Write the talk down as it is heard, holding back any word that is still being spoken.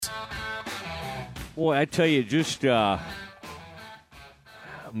Boy, I tell you, just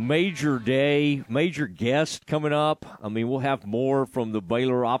major day, major guest coming up. I mean, we'll have more from the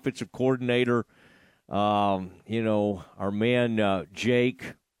Baylor offensive coordinator, our man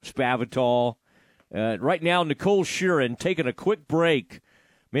Jake Spavital. Right now, Nicole Shearin taking a quick break.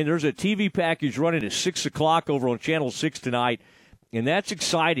 Man, there's a TV package running at 6 o'clock over on Channel 6 tonight, and that's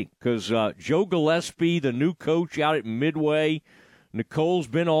exciting because Joe Gillespie, the new coach out at Midway, Nicole's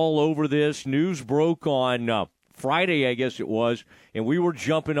been all over this. News broke on Friday, I guess it was, and we were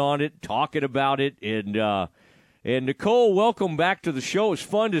jumping on it, talking about it. And Nicole, welcome back to the show. It's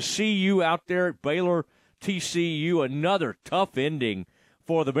fun to see you out there at Baylor TCU. Another tough ending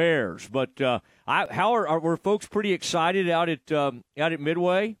for the Bears. But were folks pretty excited out at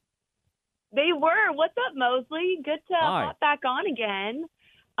Midway? They were. What's up, Mosley? Good to hop back on again.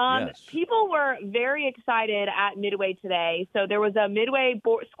 Yes. People were very excited at Midway today. So there was a Midway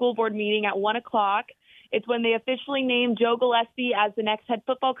school board meeting at 1 o'clock. It's when they officially named Joe Gillespie as the next head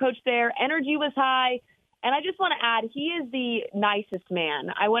football coach there. Energy was high. And I just want to add, he is the nicest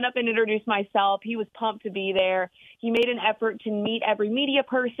man. I went up and introduced myself. He was pumped to be there. He made an effort to meet every media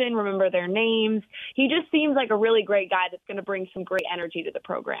person, remember their names. He just seems like a really great guy that's going to bring some great energy to the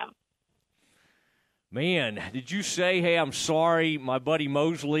program. Man, did you say, hey, I'm sorry, my buddy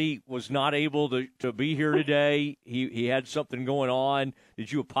Mosley was not able to be here today? He had something going on.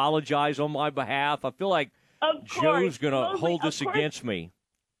 Did you apologize on my behalf? I feel like Joe's going to hold this against me.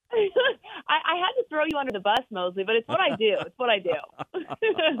 I had to throw you under the bus, Mosley, but it's what I do. It's what I do.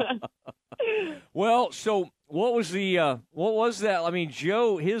 Well, so what was that? I mean,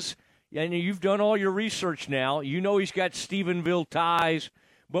 Joe, and you've done all your research now. You know he's got Stephenville ties.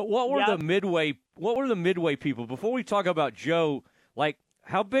 But what were the Midway people? Before we talk about Joe, like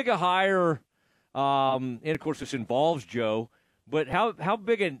how big a hire? And of course, this involves Joe. But how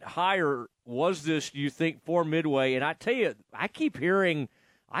big a hire was this? Do you think for Midway? And I tell you, I keep hearing.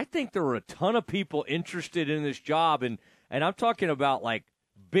 I think there were a ton of people interested in this job, and I'm talking about like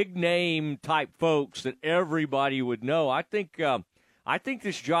big name type folks that everybody would know. I think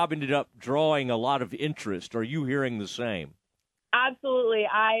this job ended up drawing a lot of interest. Are you hearing the same? Absolutely.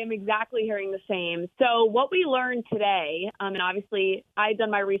 I am exactly hearing the same. So what we learned today, and obviously I had done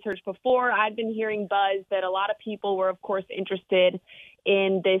my research before, I'd been hearing buzz that a lot of people were, of course, interested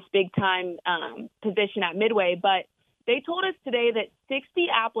in this big-time position at Midway. But they told us today that 60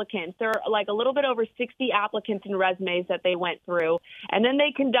 applicants, there are like a little bit over 60 applicants and resumes that they went through. And then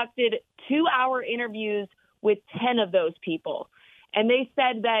they conducted 2-hour interviews with 10 of those people. And they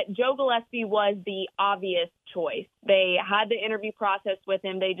said that Joe Gillespie was the obvious choice. They had the interview process with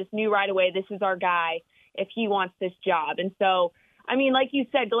him. They just knew right away, this is our guy if he wants this job. And so, I mean, like you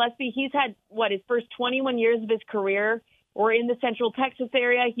said, Gillespie, he's had, his first 21 years of his career were in the Central Texas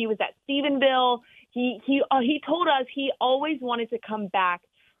area. He was at Stephenville. He told us he always wanted to come back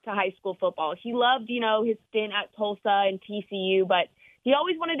to high school football. He loved, his stint at Tulsa and TCU, but he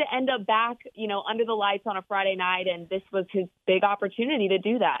always wanted to end up back, under the lights on a Friday night, and this was his big opportunity to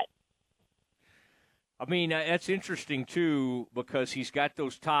do that. I mean, that's interesting, too, because he's got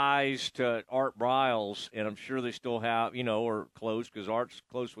those ties to Art Briles, and I'm sure they still have, are close because Art's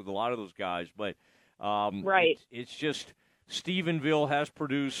close with a lot of those guys. But right. It's just Stephenville has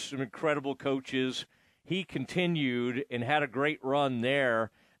produced some incredible coaches. He continued and had a great run there.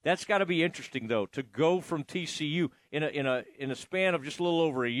 That's got to be interesting, though, to go from TCU in a span of just a little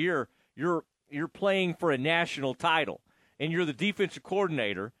over a year. You're playing for a national title, and you're the defensive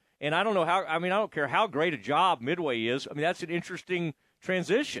coordinator. And I don't know how. I mean, I don't care how great a job Midway is. I mean, that's an interesting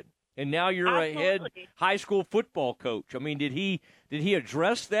transition. And now you're Absolutely. a head high school football coach. I mean, did he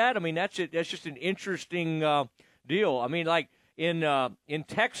address that? I mean, that's just an interesting deal. I mean, like in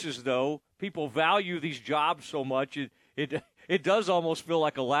Texas, though, people value these jobs so much. It does almost feel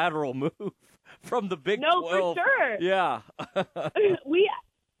like a lateral move from the Big 12. No, for sure. Yeah.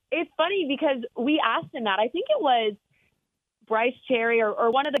 It's funny because we asked him that. I think it was Bryce Cherry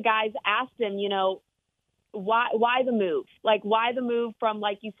or one of the guys asked him, why the move? Like, why the move from,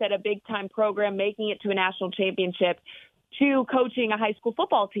 like you said, a big-time program, making it to a national championship, to coaching a high school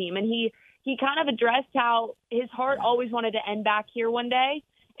football team? And he kind of addressed how his heart always wanted to end back here one day,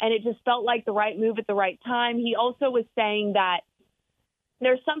 and it just felt like the right move at the right time. He also was saying that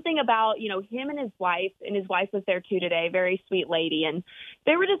there's something about, him and his wife was there too today, very sweet lady. And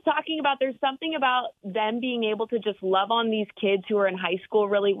they were just talking about there's something about them being able to just love on these kids who are in high school,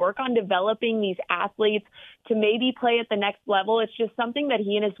 really work on developing these athletes to maybe play at the next level. It's just something that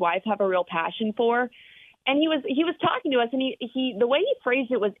he and his wife have a real passion for. And he was talking to us, and he the way he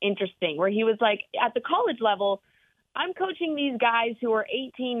phrased it was interesting, where he was like, at the college level, I'm coaching these guys who are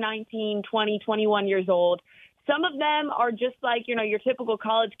 18, 19, 20, 21 years old. Some of them are just like, your typical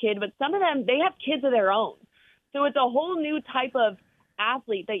college kid, but some of them, they have kids of their own. So it's a whole new type of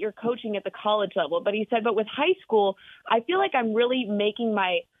athlete that you're coaching at the college level. But he said, but with high school, I feel like I'm really making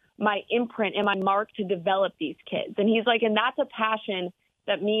my imprint and my mark to develop these kids. And he's like, and that's a passion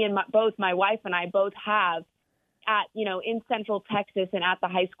that me and both my wife and I both have at, in Central Texas and at the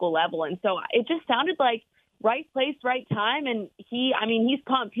high school level. And so it just sounded like right place, right time. And he's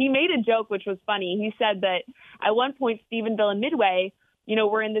pumped. He made a joke, which was funny. He said that at one point, Stephenville and Midway,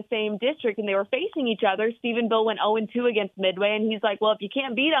 were in the same district and they were facing each other. Stephenville went 0-2 against Midway. And he's like, well, if you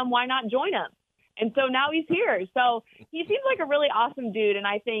can't beat them, why not join them? And so now he's here. So he seems like a really awesome dude. And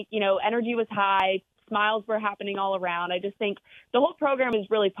I think, energy was high. Smiles were happening all around. I just think the whole program is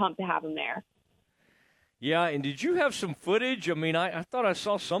really pumped to have him there. Yeah, and did you have some footage? I mean, I thought I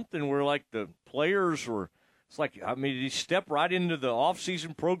saw something where, like, the players were – it's like, I mean, did he step right into the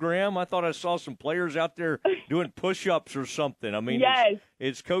off-season program? I thought I saw some players out there doing push-ups or something. I mean, yes.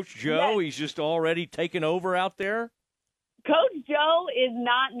 It's Coach Joe. Yes. He's just already taken over out there? Coach Joe is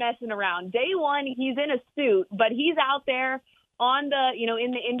not messing around. Day one, he's in a suit, but he's out there on the,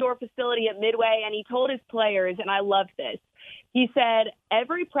 in the indoor facility at Midway, and he told his players, and I love this, he said,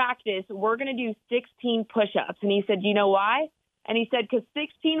 every practice, we're going to do 16 push-ups. And he said, you know why? And he said, because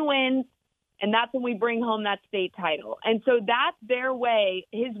 16 wins, and that's when we bring home that state title. And so that's their way,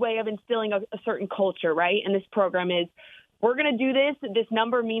 his way of instilling a certain culture, right? And this program is, we're going to do this. This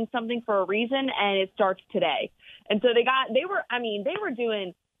number means something for a reason, and it starts today. And so they were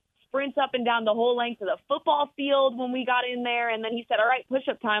doing sprints up and down the whole length of the football field when we got in there. And then he said, all right,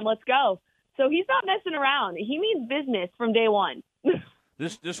 push-up time, let's go. So he's not messing around. He means business from day one.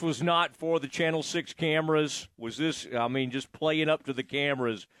 This was not for the Channel 6 cameras. Was this, just playing up to the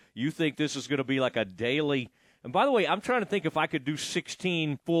cameras? You think this is going to be like a daily? And by the way, I'm trying to think if I could do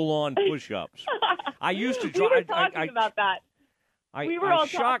 16 full-on push-ups. I used to We were talking about that. We were all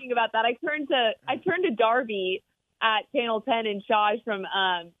talking about that. I turned to Darby at Channel 10 and Shaj from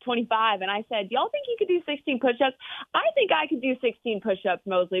 25, and I said, y'all think you could do 16 push-ups? I think I could do 16 push-ups,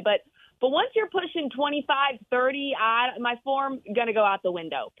 Mosley, but once you're pushing 25, 30, my form going to go out the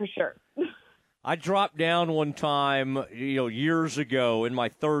window for sure. I dropped down one time, years ago in my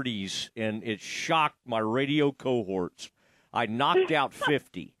 30s, and it shocked my radio cohorts. I knocked out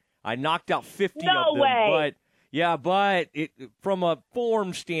 50. I knocked out 50 no of them. Way. But from a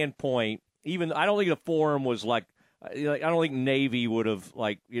form standpoint, even I don't think the form was like I don't think Navy would have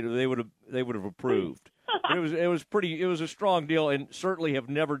they would have approved. But it was a strong deal, and certainly have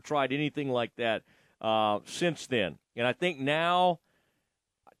never tried anything like that since then. And I think now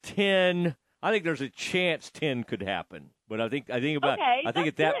 10. I think there's a chance 10 could happen, but I think at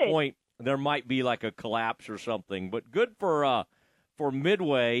that point there might be like a collapse or something. But good for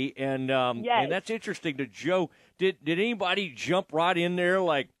Midway, and and that's interesting to Joe. Did anybody jump right in there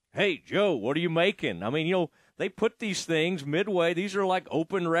like, hey Joe, what are you making? I mean, they put these things Midway. These are like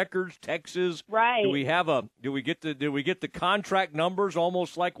open records, Texas. Right. Do we get the contract numbers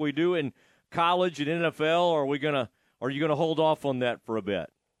almost like we do in college and NFL? Or are you gonna hold off on that for a bit?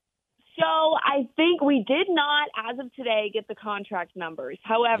 So I think we did not, as of today, get the contract numbers.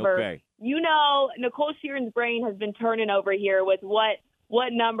 However, Nicole Shearin's brain has been turning over here with what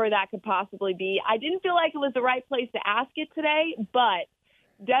number that could possibly be. I didn't feel like it was the right place to ask it today, but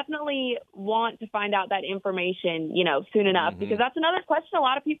definitely want to find out that information, soon enough, because that's another question a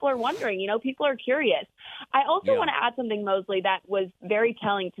lot of people are wondering. People are curious. I also want to add something, Mosley, that was very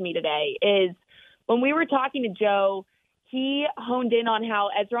telling to me today is when we were talking to Joe, he honed in on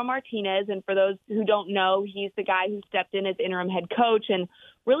how Ezra Martinez, and for those who don't know, he's the guy who stepped in as interim head coach and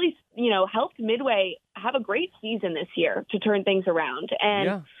really, helped Midway have a great season this year to turn things around.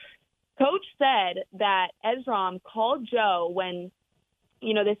 And Coach said that Ezra called Joe when,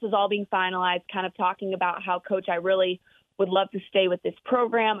 this is all being finalized, kind of talking about how, Coach, I really would love to stay with this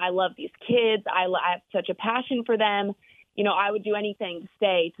program. I love these kids. I have such a passion for them. I would do anything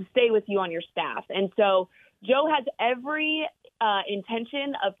to stay with you on your staff. And so Joe has every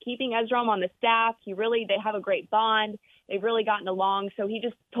intention of keeping Ezra on the staff. They have a great bond. They've really gotten along. So he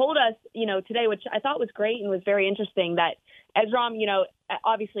just told us, today, which I thought was great and was very interesting, that Ezra,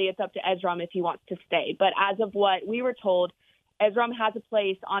 obviously it's up to Ezra if he wants to stay. But as of what we were told, Ezra has a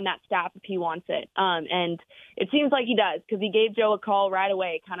place on that staff if he wants it. And it seems like he does, because he gave Joe a call right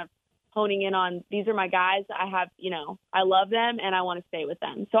away, kind of honing in on, these are my guys. I have, I love them and I want to stay with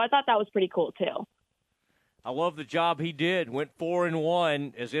them. So I thought that was pretty cool too. I love the job he did. Went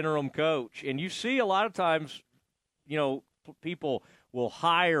 4-1 as interim coach. And you see a lot of times, people will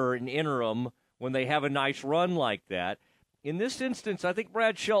hire an interim when they have a nice run like that. In this instance, I think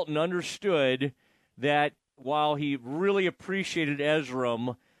Brad Shelton understood that while he really appreciated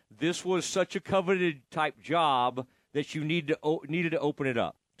Ezram, this was such a coveted type job that you needed to open it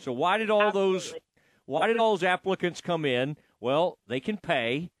up. So why did all those applicants come in? Well, they can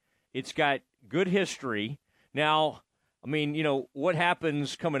pay. It's got good history. Now, I mean, what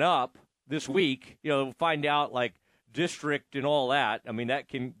happens coming up this week, we'll find out like district and all that. I mean,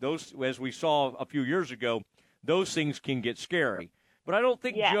 those, as we saw a few years ago, those things can get scary. But I don't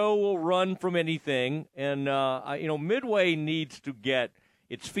think Joe will run from anything. And, Midway needs to get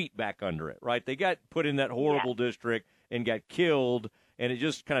its feet back under it, right? They got put in that horrible district and got killed, and it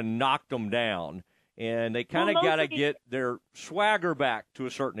just kind of knocked them down. And they kind of got to get their swagger back to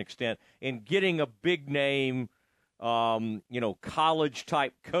a certain extent. And getting a big name,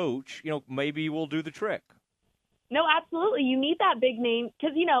 college-type coach, maybe will do the trick. No, absolutely. You need that big name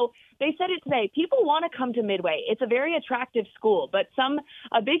because, they said it today. People want to come to Midway. It's a very attractive school, but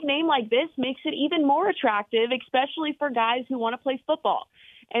a big name like this makes it even more attractive, especially for guys who want to play football.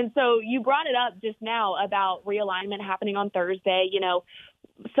 And so you brought it up just now about realignment happening on Thursday.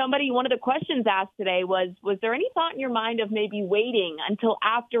 One of the questions asked today was there any thought in your mind of maybe waiting until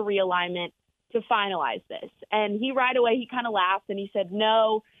after realignment to finalize this? And he right away, he kind of laughed and he said,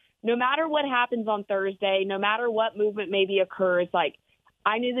 no matter what happens on Thursday, no matter what movement maybe occurs, like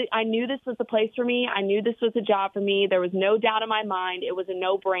I knew this was the place for me. I knew this was a job for me. There was no doubt in my mind. It was a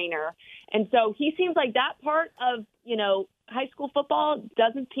no-brainer. And so he seems like that part of, high school football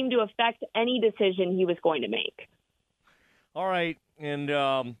doesn't seem to affect any decision he was going to make. All right. And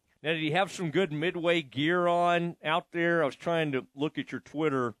now, did he have some good Midway gear on out there? I was trying to look at your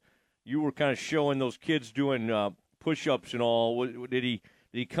Twitter. You were kind of showing those kids doing push-ups and all. Did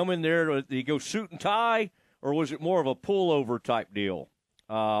he come in there? Did he go suit and tie, or was it more of a pullover type deal?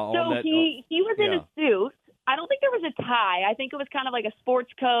 He was in a suit. I don't think there was a tie. I think it was kind of like a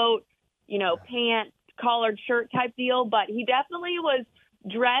sports coat, pants, collared shirt type deal. But he definitely was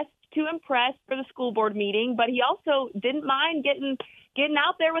dressed to impress for the school board meeting. But he also didn't mind getting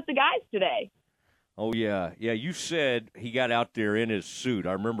out there with the guys today. Oh, yeah. Yeah, you said he got out there in his suit.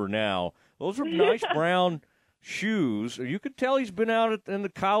 I remember now. Those are nice brown shoes. You could tell he's been out in the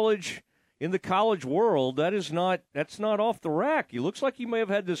college world. That's not off the rack. He looks like he may have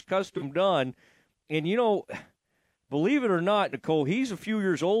had this custom done. And, believe it or not, Nicole, he's a few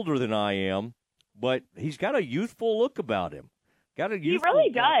years older than I am, but he's got a youthful look about him. He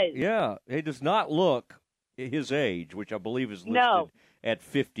really does. Yeah. He does not look his age, which I believe is listed at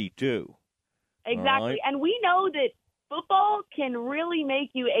 52. Exactly. Right? And we know that football can really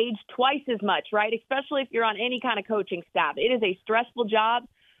make you age twice as much, right? Especially if you're on any kind of coaching staff. It is a stressful job,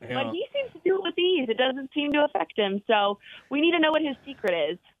 but he seems to do it with ease. It doesn't seem to affect him. So we need to know what his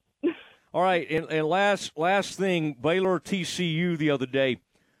secret is. All right. And last thing, Baylor TCU the other day,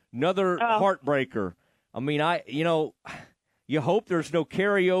 another heartbreaker. I mean, you hope there's no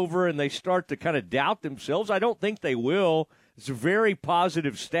carryover and they start to kind of doubt themselves. I don't think they will. It's a very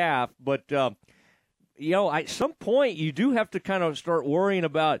positive staff, but at some point you do have to kind of start worrying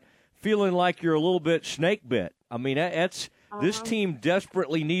about feeling like you're a little bit snake bit. I mean, this team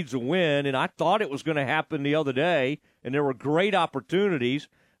desperately needs a win, and I thought it was going to happen the other day, and there were great opportunities,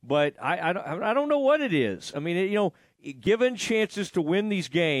 but I don't know what it is. I mean, given chances to win these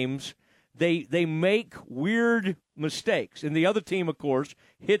games, they make weird mistakes, and the other team, of course,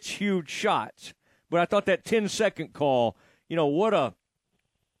 hits huge shots. But I thought that 10-second call, what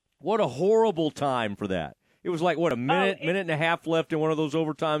a horrible time for that. It was like a minute and a half left in one of those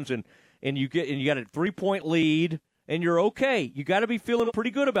overtimes, and you got a 3-point lead, and you're okay. You got to be feeling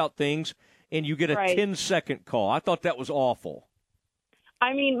pretty good about things, and you get a 10-second call. I thought that was awful.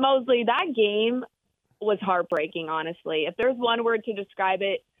 I mean, Mosley, that game was heartbreaking, honestly. If there's one word to describe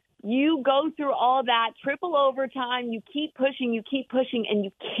it, you go through all that triple overtime, you keep pushing, and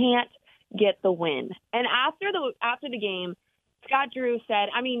you can't get the win. And after the game, Scott Drew said,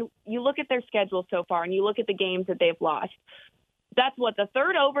 I mean, you look at their schedule so far and you look at the games that they've lost. That's the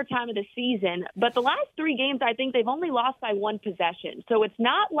third overtime of the season. But the last 3 games, I think they've only lost by 1 possession. So it's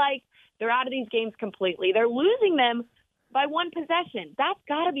not like they're out of these games completely. They're losing them by 1 possession. That's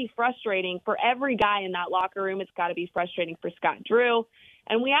got to be frustrating for every guy in that locker room. It's got to be frustrating for Scott Drew.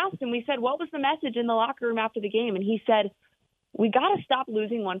 And we asked him, we said, what was the message in the locker room after the game? And he said, we got to stop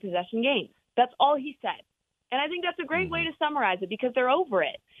losing 1 possession games. That's all he said. And I think that's a great way to summarize it because they're over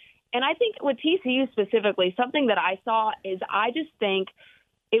it. And I think with TCU specifically, something that I saw is I just think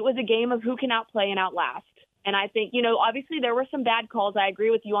it was a game of who can outplay and outlast. And I think, obviously there were some bad calls. I agree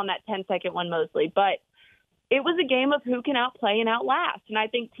with you on that 10-second one, Mosley. But it was a game of who can outplay and outlast. And I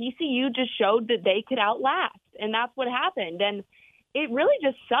think TCU just showed that they could outlast, and that's what happened. And it really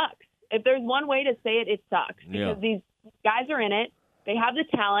just sucks. If there's one way to say it, it sucks because these guys are in it. They have the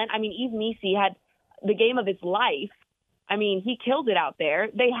talent. I mean, Eve Nisi had the game of his life. I mean, he killed it out there.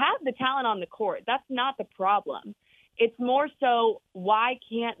 They have the talent on the court. That's not the problem. It's more so, why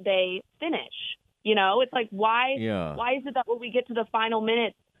can't they finish? You know, it's like, why is it that when we get to the final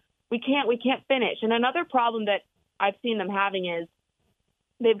minutes, we can't finish? And another problem that I've seen them having is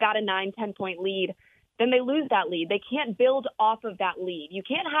they've got a 9-10 point lead. Then they lose that lead. They can't build off of that lead. You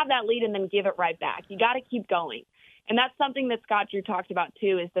can't have that lead and then give it right back. You got to keep going. And that's something that Scott Drew talked about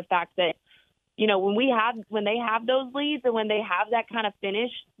too, is the fact that, you know, when they have those leads and when they have that kind of finish,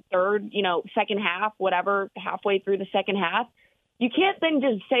 third, you know, second half, whatever, halfway through the second half, you can't then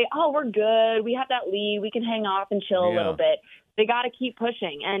just say, oh, we're good. We have that lead. We can hang off and chill a little bit. They got to keep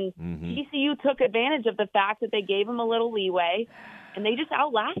pushing. And TCU took advantage of the fact that they gave them a little leeway, and they just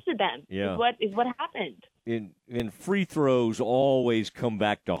outlasted them. Is what happened. And free throws always come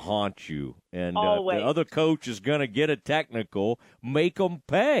back to haunt you. And the other coach is going to get a technical, make them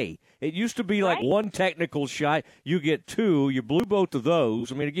pay. It used to be like one technical shot, you get two. You blew both of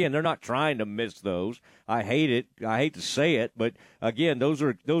those. I mean, again, they're not trying to miss those. I hate it. I hate to say it, but again, those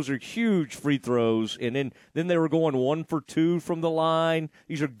are huge free throws. And then they were going 1 for 2 from the line.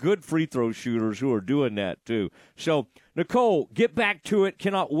 These are good free throw shooters who are doing that too. So, Nicole, get back to it.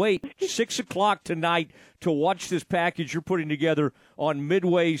 Cannot wait. 6 o'clock tonight to watch this package you're putting together on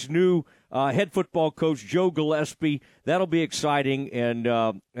Midway's new head football coach, Joe Gillespie. That'll be exciting and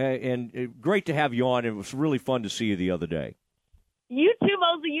great to have you on. It was really fun to see you the other day. You too,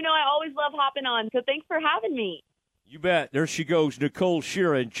 Mosley. You know I always love hopping on, so thanks for having me. You bet. There she goes, Nicole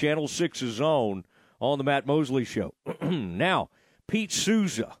Shearin, Channel 6's own, on the Matt Mosley Show. Now, Pete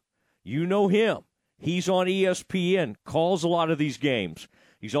Souza, you know him. He's on ESPN, calls a lot of these games.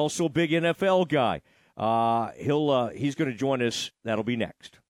 He's also a big NFL guy. He's going to join us. That'll be next.